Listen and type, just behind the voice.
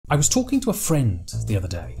I was talking to a friend the other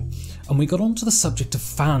day, and we got onto the subject of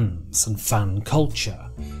fans and fan culture.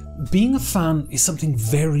 Being a fan is something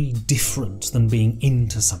very different than being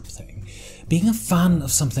into something. Being a fan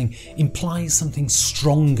of something implies something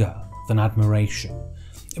stronger than admiration.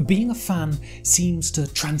 Being a fan seems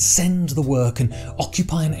to transcend the work and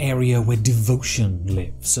occupy an area where devotion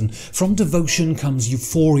lives, and from devotion comes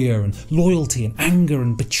euphoria and loyalty and anger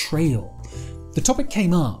and betrayal. The topic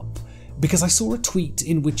came up because I saw a tweet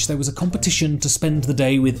in which there was a competition to spend the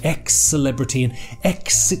day with X celebrity in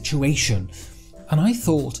X situation, and I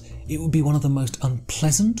thought it would be one of the most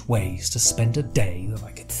unpleasant ways to spend a day that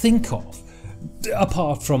I could think of,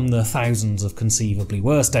 apart from the thousands of conceivably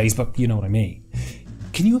worse days, but you know what I mean.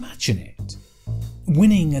 Can you imagine it?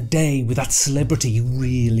 Winning a day with that celebrity you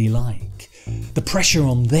really like. The pressure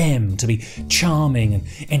on them to be charming and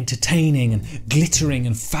entertaining and glittering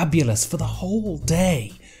and fabulous for the whole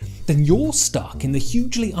day. Then you're stuck in the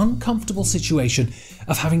hugely uncomfortable situation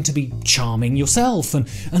of having to be charming yourself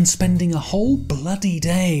and spending a whole bloody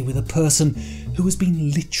day with a person who has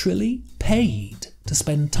been literally paid to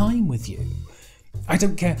spend time with you. I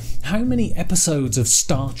don't care how many episodes of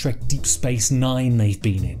Star Trek Deep Space Nine they've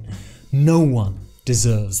been in, no one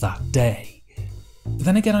deserves that day.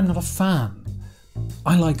 Then again, I'm not a fan.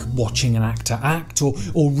 I like watching an actor act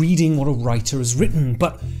or reading what a writer has written,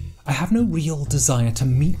 but I have no real desire to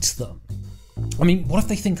meet them. I mean, what if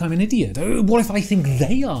they think I'm an idiot? What if I think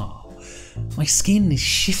they are? My skin is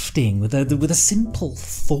shifting with a simple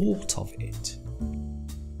thought of it.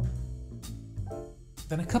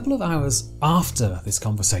 Then a couple of hours after this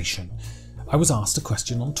conversation, I was asked a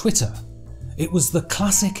question on Twitter. It was the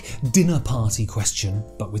classic dinner party question,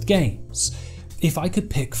 but with games. If I could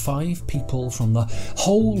pick 5 people from the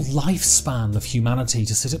whole lifespan of humanity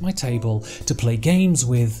to sit at my table to play games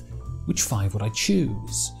with, which 5 would I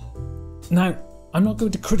choose? Now, I'm not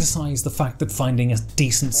going to criticise the fact that finding a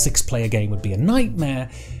decent 6-player game would be a nightmare,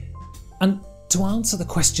 and to answer the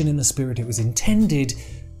question in the spirit it was intended,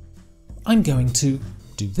 I'm going to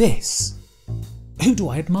do this. Who do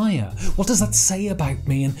I admire? What does that say about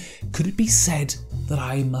me, and could it be said that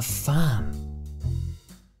I'm a fan?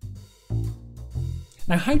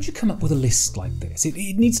 Now, how do you come up with a list like this? It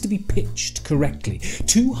needs to be pitched correctly.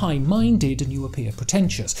 Too high-minded and you appear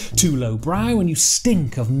pretentious. Too low-brow and you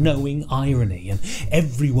stink of knowing irony, and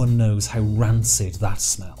everyone knows how rancid that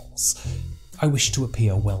smells. I wish to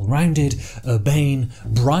appear well-rounded, urbane,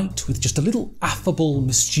 bright, with just a little affable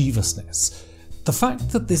mischievousness. The fact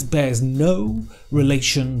that this bears no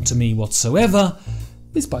relation to me whatsoever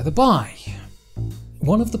is by the by.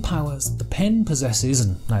 One of the powers that the pen possesses,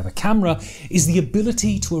 and now the camera, is the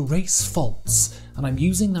ability to erase faults, and I'm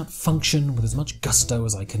using that function with as much gusto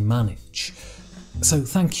as I can manage. So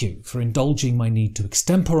thank you for indulging my need to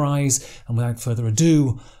extemporise, and without further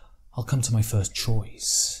ado, I'll come to my first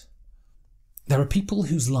choice. There are people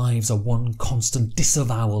whose lives are one constant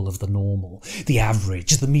disavowal of the normal, the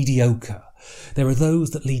average, the mediocre. There are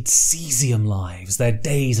those that lead cesium lives, their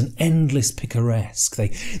days an endless picaresque.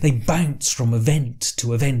 They bounce from event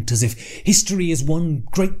to event as if history is one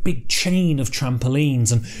great big chain of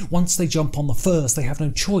trampolines, and once they jump on the first they have no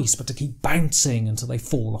choice but to keep bouncing until they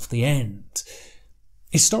fall off the end.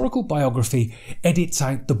 Historical biography edits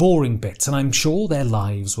out the boring bits, and I'm sure their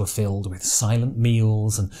lives were filled with silent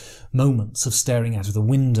meals and moments of staring out of the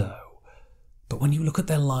window. But when you look at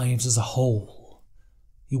their lives as a whole,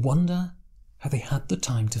 you wonder how they had the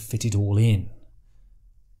time to fit it all in.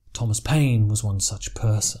 Thomas Paine was one such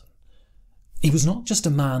person. He was not just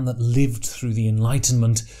a man that lived through the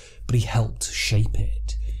Enlightenment, but he helped shape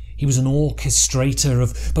it. He was an orchestrator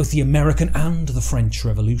of both the American and the French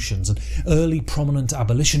revolutions, an early prominent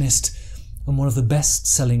abolitionist, and one of the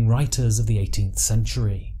best-selling writers of the 18th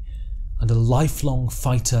century, and a lifelong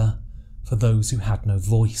fighter for those who had no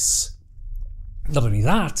voice. Not only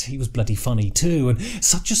that, he was bloody funny too, and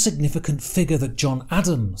such a significant figure that John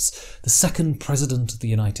Adams, the second President of the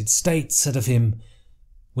United States, said of him,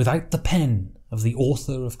 "Without the pen of the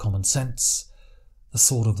author of Common Sense, the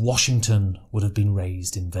sword of Washington would have been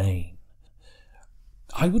raised in vain."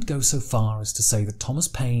 I would go so far as to say that Thomas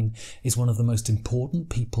Paine is one of the most important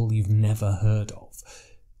people you've never heard of,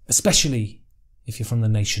 especially if you're from the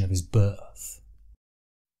nation of his birth.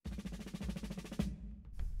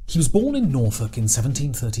 He was born in Norfolk in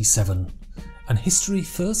 1737, and history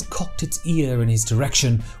first cocked its ear in his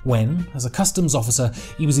direction when, as a customs officer,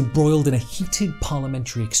 he was embroiled in a heated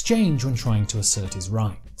parliamentary exchange when trying to assert his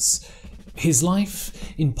rights. His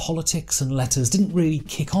life in politics and letters didn't really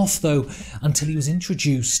kick off, though, until he was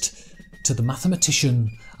introduced to the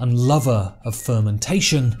mathematician and lover of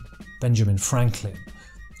fermentation, Benjamin Franklin,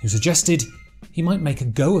 who suggested he might make a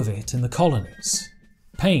go of it in the colonies.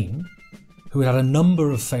 Paine, who had had a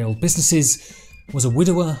number of failed businesses, was a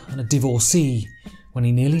widower and a divorcee when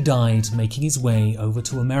he nearly died making his way over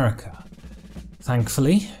to America.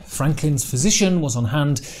 Thankfully, Franklin's physician was on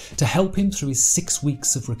hand to help him through his 6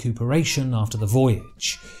 weeks of recuperation after the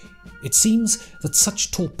voyage. It seems that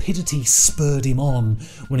such torpidity spurred him on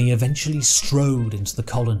when he eventually strode into the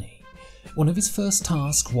colony. One of his first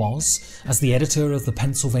tasks was, as the editor of the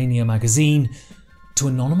Pennsylvania magazine, to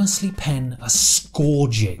anonymously pen a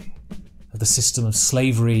scourging of the system of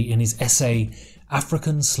slavery in his essay,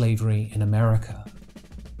 African Slavery in America.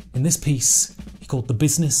 In this piece, he called the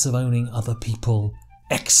business of owning other people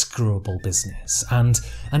execrable business and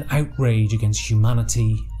an outrage against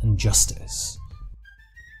humanity and justice.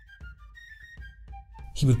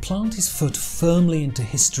 He would plant his foot firmly into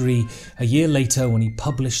history a year later when he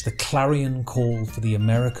published the clarion call for the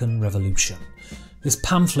American Revolution. This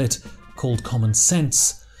pamphlet, called Common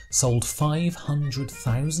Sense, sold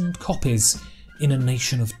 500,000 copies in a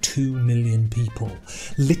nation of 2 million people.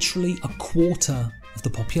 Literally a quarter of the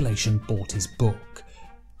population bought his book.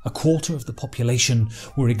 A quarter of the population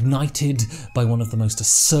were ignited by one of the most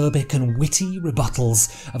acerbic and witty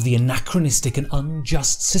rebuttals of the anachronistic and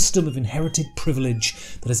unjust system of inherited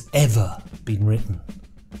privilege that has ever been written.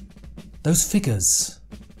 Those figures,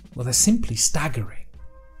 well, they're simply staggering.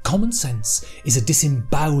 Common Sense is a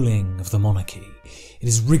disemboweling of the monarchy. It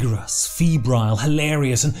is rigorous, febrile,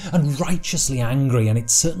 hilarious and righteously angry, and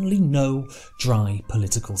it's certainly no dry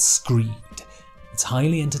political screed. It's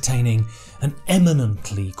highly entertaining and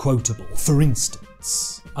eminently quotable. For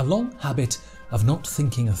instance, a long habit of not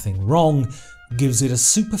thinking a thing wrong gives it a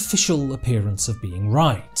superficial appearance of being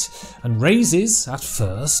right, and raises, at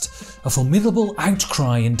first, a formidable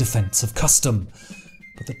outcry in defence of custom.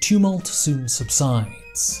 But the tumult soon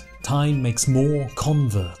subsides. Time makes more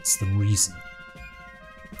converts than reason.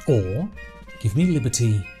 Or, give me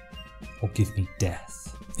liberty, or give me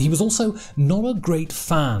death. He was also not a great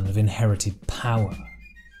fan of inherited power.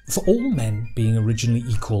 For all men being originally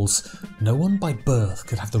equals, no one by birth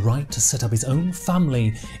could have the right to set up his own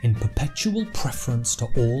family in perpetual preference to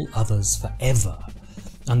all others forever.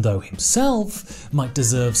 And though himself might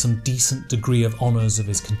deserve some decent degree of honours of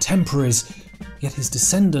his contemporaries, yet his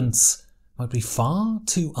descendants might be far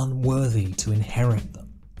too unworthy to inherit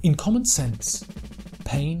them. In Common Sense,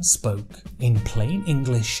 Paine spoke in plain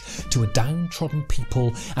English to a downtrodden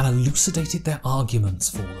people and elucidated their arguments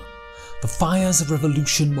for them. The fires of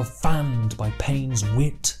revolution were fanned by Paine's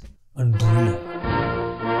wit and brilliance.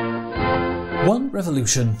 One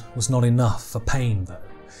revolution was not enough for Paine, though.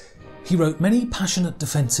 He wrote many passionate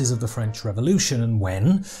defences of the French Revolution, and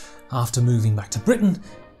when, after moving back to Britain,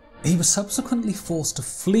 he was subsequently forced to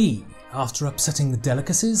flee after upsetting the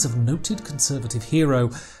delicacies of noted conservative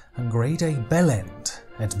hero and grade-A bellend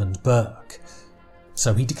Edmund Burke.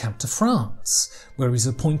 So he decamped to France, where he was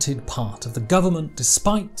appointed part of the government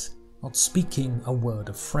despite not speaking a word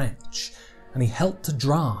of French, and he helped to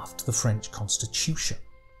draft the French Constitution.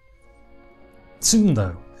 Soon,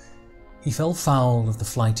 though, he fell foul of the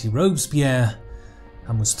flighty Robespierre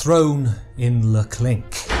and was thrown in Le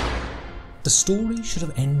Clink. The story should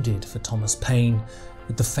have ended for Thomas Paine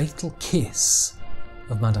with the fatal kiss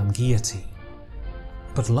of Madame Guillotine.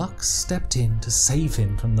 But luck stepped in to save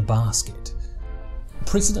him from the basket.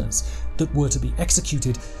 Prisoners that were to be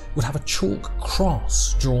executed would have a chalk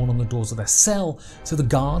cross drawn on the doors of their cell so the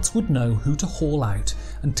guards would know who to haul out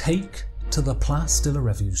and take to the Place de la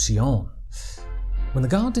Révolution. When the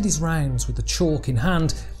guard did his rounds with the chalk in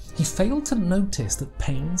hand, he failed to notice that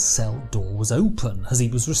Paine's cell door was open as he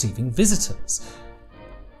was receiving visitors,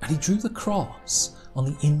 and he drew the cross on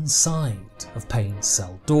the inside of Paine's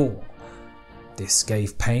cell door. This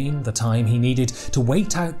gave Paine the time he needed to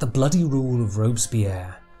wait out the bloody rule of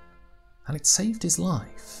Robespierre, and it saved his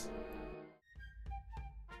life.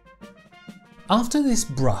 After this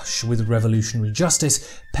brush with revolutionary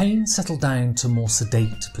justice, Paine settled down to more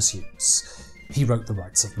sedate pursuits. He wrote The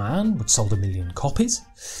Rights of Man, which sold 1 million copies.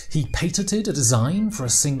 He patented a design for a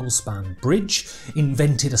single-span bridge,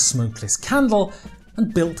 invented a smokeless candle,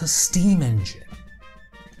 and built a steam engine.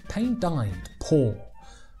 Paine died poor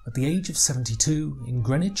at the age of 72 in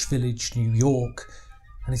Greenwich Village, New York,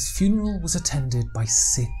 and his funeral was attended by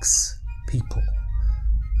 6 people.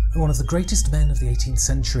 One of the greatest men of the 18th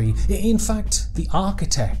century, in fact, the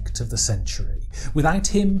architect of the century. Without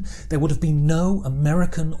him, there would have been no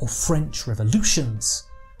American or French revolutions.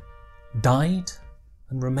 Died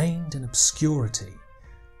and remained in obscurity,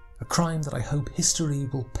 a crime that I hope history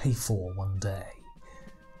will pay for one day.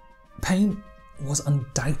 Paine was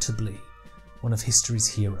undoubtedly one of history's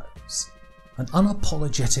heroes, An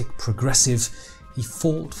unapologetic progressive, he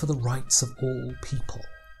fought for the rights of all people.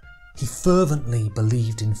 He fervently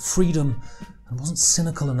believed in freedom and wasn't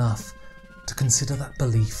cynical enough to consider that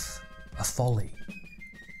belief a folly.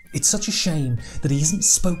 It's such a shame that he isn't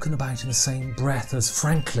spoken about in the same breath as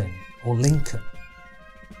Franklin or Lincoln.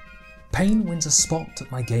 Paine wins a spot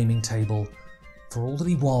at my gaming table for all that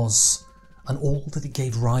he was and all that he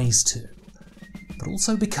gave rise to, but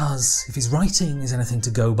also because, if his writing is anything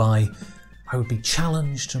to go by, I would be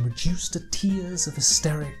challenged and reduced to tears of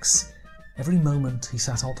hysterics every moment he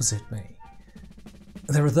sat opposite me.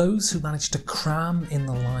 There are those who manage to cram in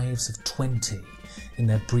the lives of 20 in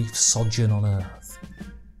their brief sojourn on Earth.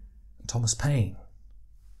 Thomas Paine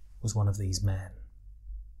was one of these men.